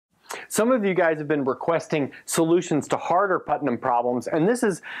Some of you guys have been requesting solutions to harder Putnam problems, and this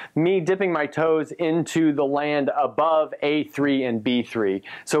is me dipping my toes into the land above A3 and B3.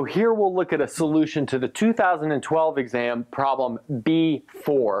 So here we'll look at a solution to the 2012 exam problem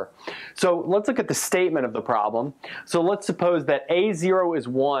B4. So let's look at the statement of the problem. So let's suppose that A0 is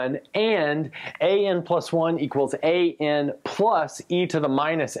 1 and an plus 1 equals an plus e to the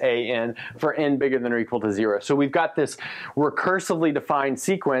minus an for n bigger than or equal to 0. So we've got this recursively defined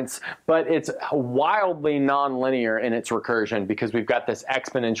sequence, but it's wildly nonlinear in its recursion because we've got this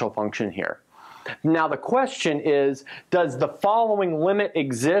exponential function here. Now the question is, does the following limit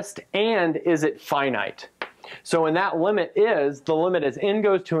exist and is it finite? So when that limit is, the limit as n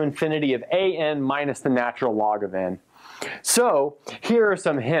goes to infinity of an minus the natural log of n. So here are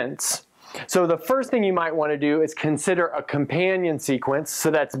some hints. So the first thing you might want to do is consider a companion sequence.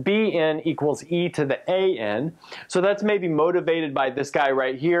 So that's bn equals e to the an. So that's maybe motivated by this guy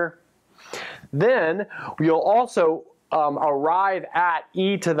right here. Then you'll also arrive at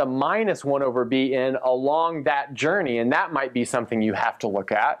e to the minus 1 over bn along that journey, and that might be something you have to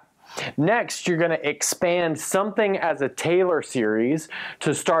look at. Next, you're going to expand something as a Taylor series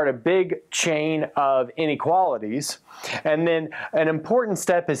to start a big chain of inequalities. And then an important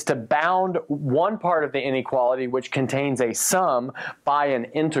step is to bound one part of the inequality, which contains a sum, by an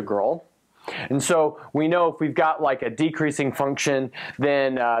integral. And so we know if we've got like a decreasing function,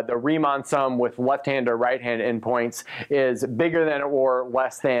 then the Riemann sum with left-hand or right-hand endpoints is bigger than or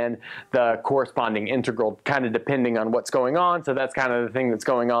less than the corresponding integral, kind of depending on what's going on. So that's kind of the thing that's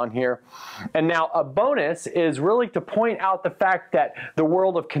going on here. And now a bonus is really to point out the fact that the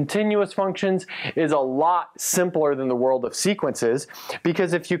world of continuous functions is a lot simpler than the world of sequences,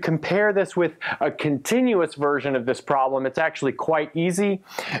 because if you compare this with a continuous version of this problem, it's actually quite easy.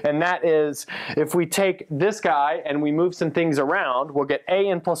 And that is, if we take this guy and we move some things around, we'll get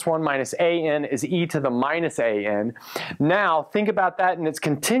an plus 1 minus an is e to the minus an. Now think about that in its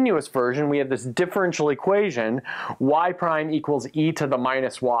continuous version. We have this differential equation, y prime equals e to the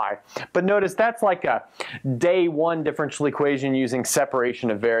minus y. But notice that's like a day one differential equation using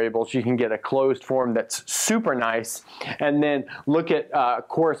separation of variables. You can get a closed form that's super nice, and then look at a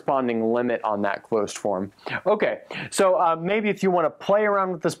corresponding limit on that closed form. Okay, so maybe if you want to play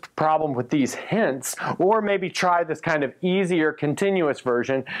around with this problem with these hints, or maybe try this kind of easier continuous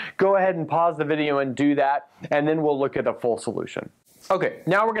version, go ahead and pause the video and do that, and then we'll look at a full solution. Okay,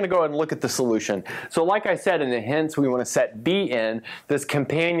 now we're going to go ahead and look at the solution. So like I said in the hints, we want to set bn, this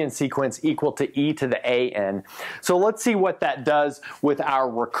companion sequence, equal to e to the an. So let's see what that does with our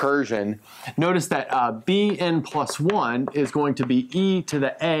recursion. Notice that bn plus 1 is going to be e to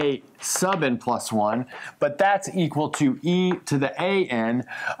the a sub n plus 1, but that's equal to e to the an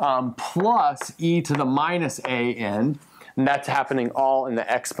plus e to the minus an, and that's happening all in the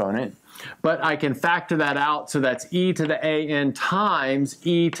exponent. But I can factor that out, so that's e to the an times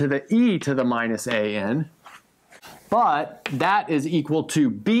e to the minus an. But that is equal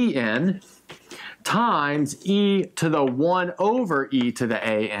to bn times e to the 1 over e to the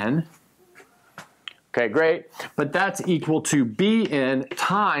an. Okay, great. But that's equal to bn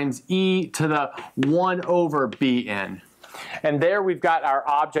times e to the 1 over bn. And there we've got our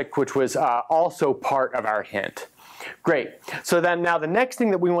object, which was also part of our hint. Great. So then now the next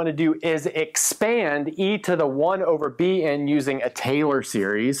thing that we want to do is expand e to the 1 over bn using a Taylor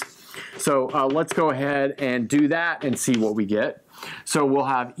series. So let's go ahead and do that and see what we get. So we'll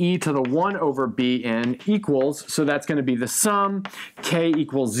have e to the 1 over bn equals, so that's going to be the sum, k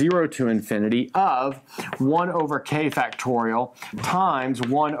equals 0 to infinity, of 1 over k factorial times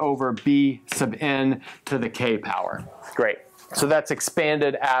 1 over b sub n to the k power. Great. So that's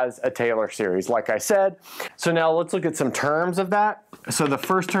expanded as a Taylor series, like I said. So now let's look at some terms of that. So the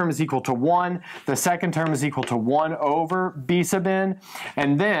first term is equal to 1. The second term is equal to 1 over b sub n.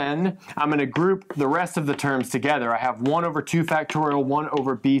 And then I'm going to group the rest of the terms together. I have 1 over 2 factorial, 1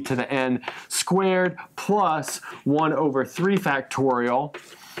 over b to the n squared, plus 1 over 3 factorial,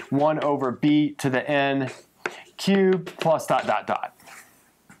 1 over b to the n cubed, plus dot, dot, dot.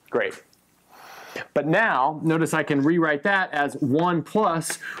 Great. But now, notice I can rewrite that as 1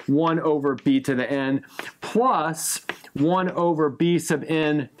 plus 1 over b to the n plus 1 over b sub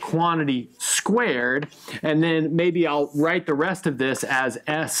n quantity squared, and then maybe I'll write the rest of this as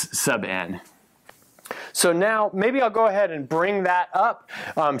s sub n. So now maybe I'll go ahead and bring that up,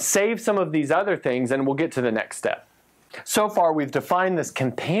 save some of these other things, and we'll get to the next step. So far we've defined this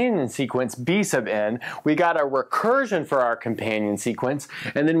companion sequence B sub n, we got a recursion for our companion sequence,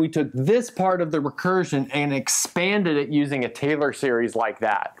 and then we took this part of the recursion and expanded it using a Taylor series like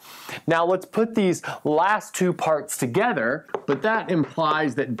that. Now let's put these last two parts together, but that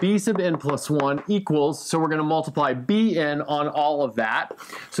implies that B sub n plus 1 equals, so we're going to multiply Bn on all of that.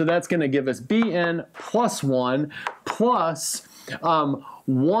 So that's going to give us Bn plus 1 plus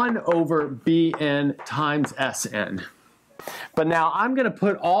 1 over Bn times Sn. But now I'm going to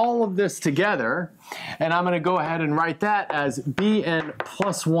put all of this together, and I'm going to go ahead and write that as Bn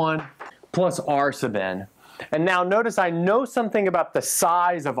plus 1 plus R sub n. And now notice I know something about the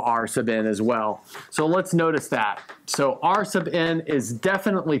size of R sub n as well. So let's notice that. So R sub n is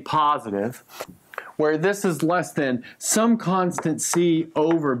definitely positive, where this is less than some constant c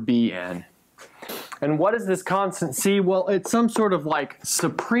over Bn. And what is this constant c? Well, it's some sort of like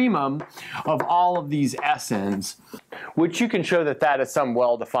supremum of all of these Sn's, which you can show that that is some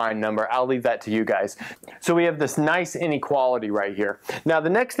well-defined number. I'll leave that to you guys. So we have this nice inequality right here. Now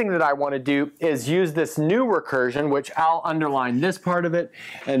the next thing that I want to do is use this new recursion, which I'll underline this part of it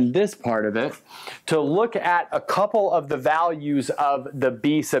and this part of it, to look at a couple of the values of the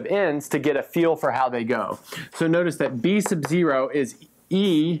B sub n's to get a feel for how they go. So notice that B sub 0 is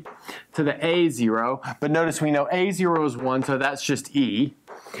e to the a0, but notice we know a0 is 1, so that's just e.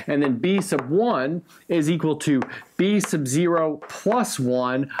 And then b sub 1 is equal to b sub 0 plus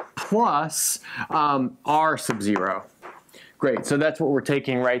 1 plus r sub 0. Great, so that's what we're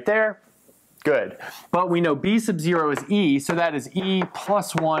taking right there. Good. But we know b sub 0 is e, so that is e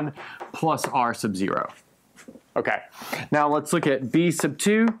plus 1 plus r sub 0. Okay, now let's look at b sub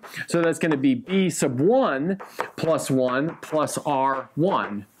 2. So that's going to be b sub 1 plus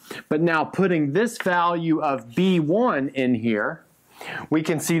r1. But now putting this value of b1 in here, we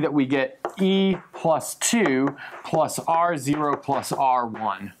can see that we get e plus 2 plus r0 plus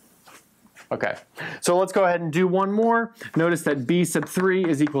r1. Okay, so let's go ahead and do one more. Notice that b sub 3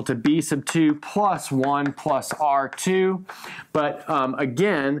 is equal to b sub 2 plus 1 plus r2. But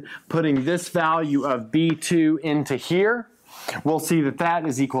again, putting this value of b2 into here, we'll see that that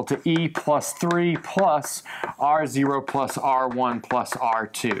is equal to e plus 3 plus r0 plus r1 plus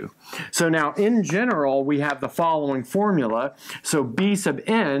r2. So now in general, we have the following formula. So b sub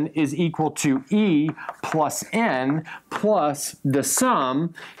n is equal to e plus n plus the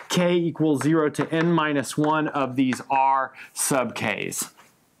sum k equals 0 to n minus 1 of these r sub k's.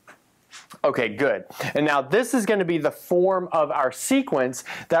 Okay, good. And now this is going to be the form of our sequence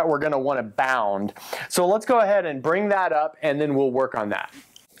that we're going to want to bound. So let's go ahead and bring that up, and then we'll work on that.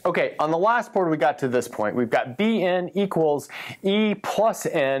 Okay, on the last board we got to this point. We've got Bn equals e plus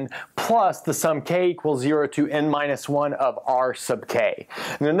n plus the sum k equals 0 to n minus 1 of r sub k.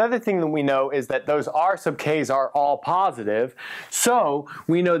 And another thing that we know is that those r sub k's are all positive. So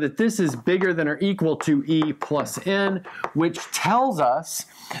we know that this is bigger than or equal to e plus n, which tells us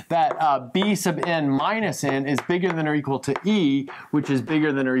that b sub n minus n is bigger than or equal to e, which is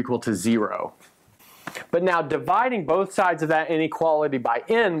bigger than or equal to 0. But now dividing both sides of that inequality by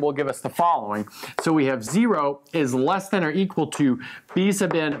n will give us the following. So we have 0 is less than or equal to b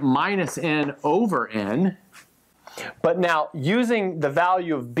sub n minus n over n. But now using the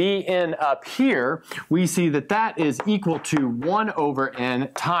value of Bn up here, we see that that is equal to 1 over n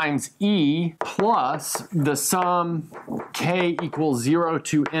times e plus the sum k equals 0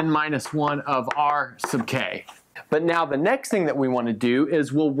 to n minus 1 of r sub k. But now the next thing that we want to do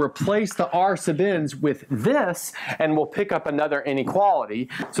is we'll replace the r sub n's with this, and we'll pick up another inequality.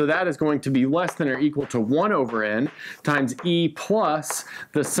 So that is going to be less than or equal to 1 over n times e plus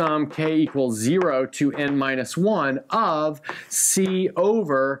the sum k equals 0 to n minus 1 of c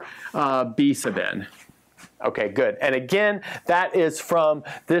over b sub n. Okay, good. And again, that is from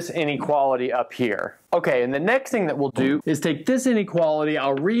this inequality up here. Okay, and the next thing that we'll do is take this inequality,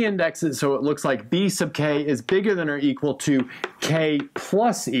 I'll re-index it so it looks like b sub k is bigger than or equal to k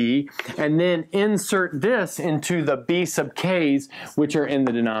plus e, and then insert this into the b sub k's, which are in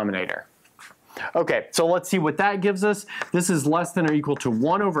the denominator. Okay, so let's see what that gives us. This is less than or equal to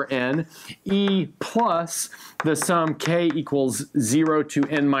 1 over n, e plus the sum k equals 0 to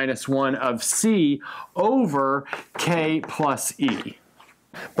n minus 1 of c over k plus e.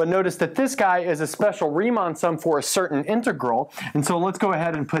 But notice that this guy is a special Riemann sum for a certain integral, and so let's go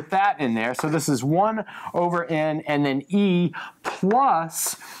ahead and put that in there. So this is 1 over n and then e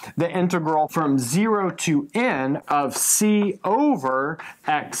plus the integral from 0 to n of c over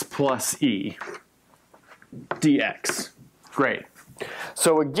x plus e dx. Great.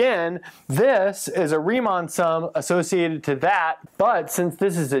 So again, this is a Riemann sum associated to that, but since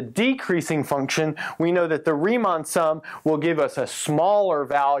this is a decreasing function, we know that the Riemann sum will give us a smaller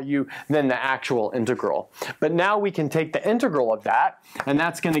value than the actual integral. But now we can take the integral of that, and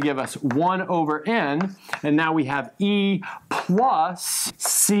that's going to give us 1 over n, and now we have e plus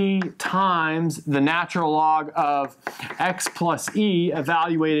c times the natural log of x plus e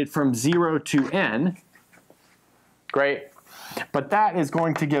evaluated from 0 to n. Great. But that is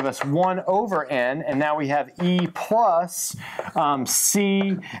going to give us 1 over n, and now we have e plus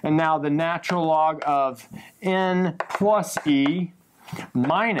c, and now the natural log of n plus e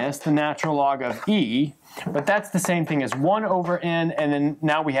minus the natural log of e. But that's the same thing as 1 over n, and then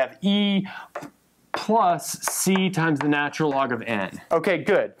now we have e plus c times the natural log of n. Okay,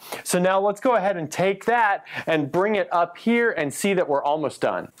 good. So now let's go ahead and take that and bring it up here and see that we're almost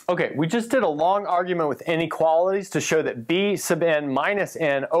done. Okay, we just did a long argument with inequalities to show that b sub n minus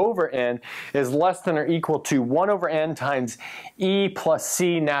n over n is less than or equal to 1 over n times e plus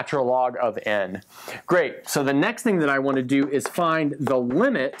c natural log of n. Great. So the next thing that I want to do is find the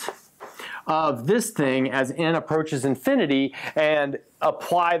limit of this thing as n approaches infinity and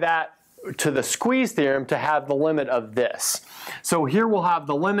apply that to the squeeze theorem to have the limit of this. So here we'll have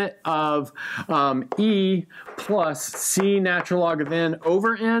the limit of e plus c natural log of n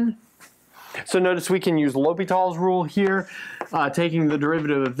over n. So notice we can use L'Hopital's rule here. Taking the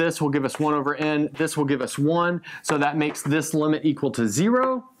derivative of this will give us 1 over n. This will give us 1. So that makes this limit equal to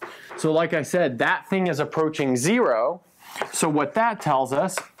 0. So like I said, that thing is approaching 0. So what that tells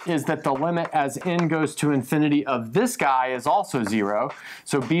us is that the limit as n goes to infinity of this guy is also 0.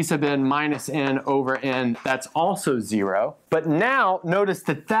 So b sub n minus n over n, that's also 0. But now notice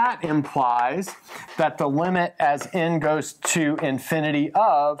that that implies that the limit as n goes to infinity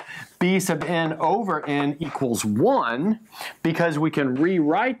of b sub n over n equals 1, because we can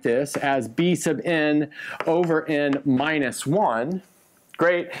rewrite this as b sub n over n minus 1.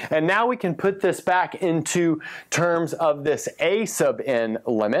 Great, and now we can put this back into terms of this a sub n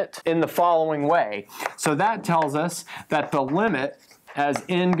limit in the following way. So that tells us that the limit as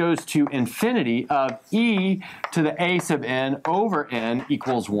n goes to infinity of e to the a sub n over n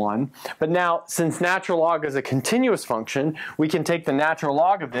equals 1. But now, since natural log is a continuous function, we can take the natural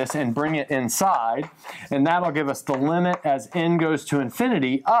log of this and bring it inside, and that'll give us the limit as n goes to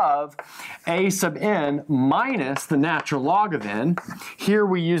infinity of a sub n minus the natural log of n. Here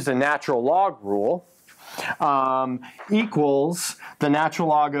we use the natural log rule. Equals the natural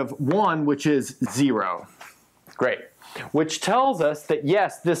log of 1, which is 0. Great. Which tells us that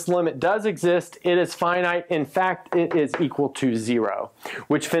yes, this limit does exist, it is finite, in fact it is equal to 0,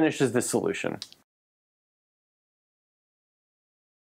 which finishes the solution.